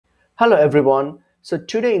Hello everyone. So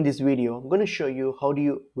today in this video, I'm going to show you how do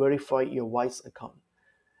you verify your Wise account.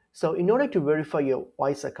 So in order to verify your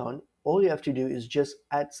Wise account, all you have to do is just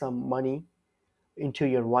add some money into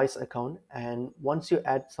your Wise account, and once you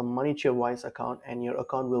add some money to your Wise account, and your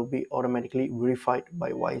account will be automatically verified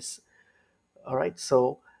by Wise. All right,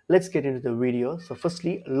 so let's get into the video. So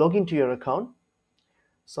firstly, log into your account.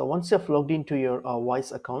 So once you've logged into your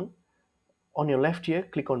Wise account, on your left here,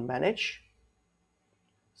 click on Manage.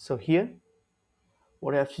 So here,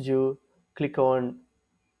 what I have to do, click on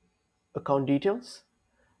account details,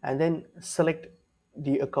 and then select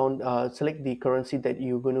the account, select the currency that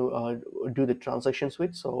you're going to do the transactions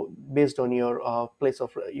with. So based on your place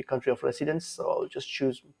of your country of residence, so I'll just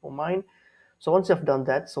choose for mine. So once you've done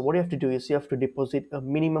that, so what you have to do is you have to deposit a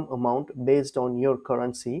minimum amount based on your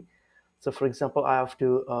currency. So for example, I have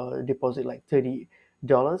to deposit like $30.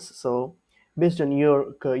 So based on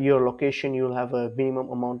your location, you'll have a minimum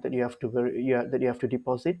amount that you have to that you have to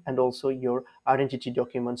deposit, and also your identity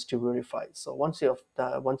documents to verify. So once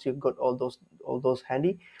you've got all those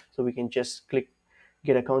handy, so we can just click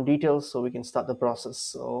get account details, so we can start the process.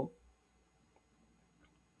 So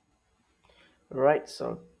right,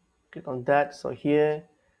 so click on that. So here,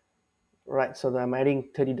 right, so I'm adding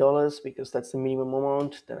 $30 because that's the minimum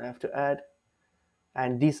amount that I have to add,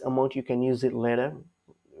 and this amount you can use it later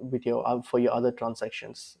with your for your other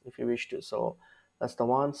transactions if you wish to. So that's the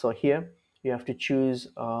one. So here you have to choose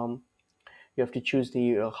the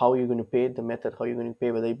how you're going to pay, the method how you're going to pay,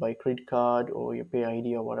 whether by credit card or your pay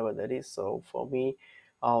ID or whatever that is. So for me,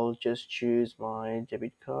 I'll just choose my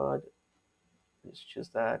debit card. Let's choose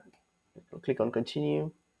that. Click on continue.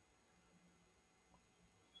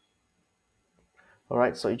 All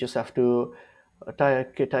right, so you just have to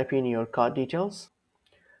type in your card details.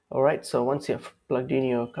 All right, so once you have plugged in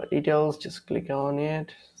your card details, just click on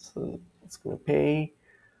it. So it's going to pay.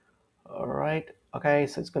 All right, okay,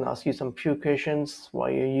 so it's going to ask you some few questions why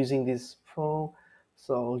you're using this phone.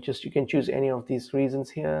 So just you can choose any of these reasons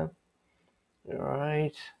here. All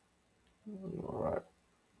right, all right,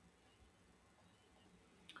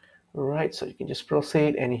 all right, so you can just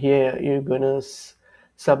proceed, and here you're going to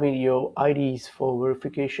submit your IDs for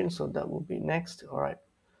verification. So that will be next. All right,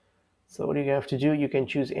 so what do you have to do? You can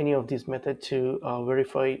choose any of these methods to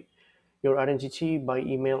verify your identity by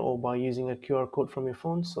email or by using a QR code from your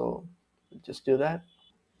phone. So just do that.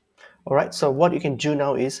 All right, so what you can do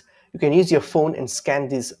now is you can use your phone and scan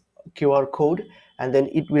this QR code, and then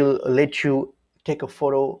it will let you take a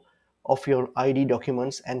photo of your ID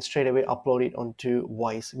documents and straight away upload it onto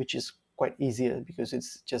Wise, which is quite easier because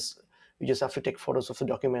it's just you just have to take photos of the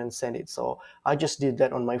document and send it. So I just did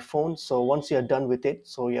that on my phone. So once you're done with it,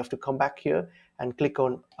 so you have to come back here and click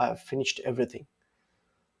on I've finished everything.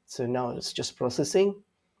 So now it's just processing.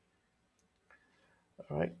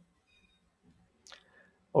 All right.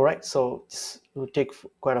 All right, so this will take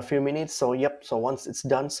quite a few minutes. So yep, so once it's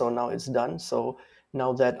done, so now it's done. So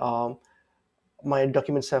now that my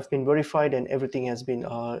documents have been verified and everything has been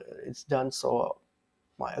it's done, so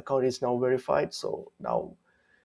my account is now verified. So now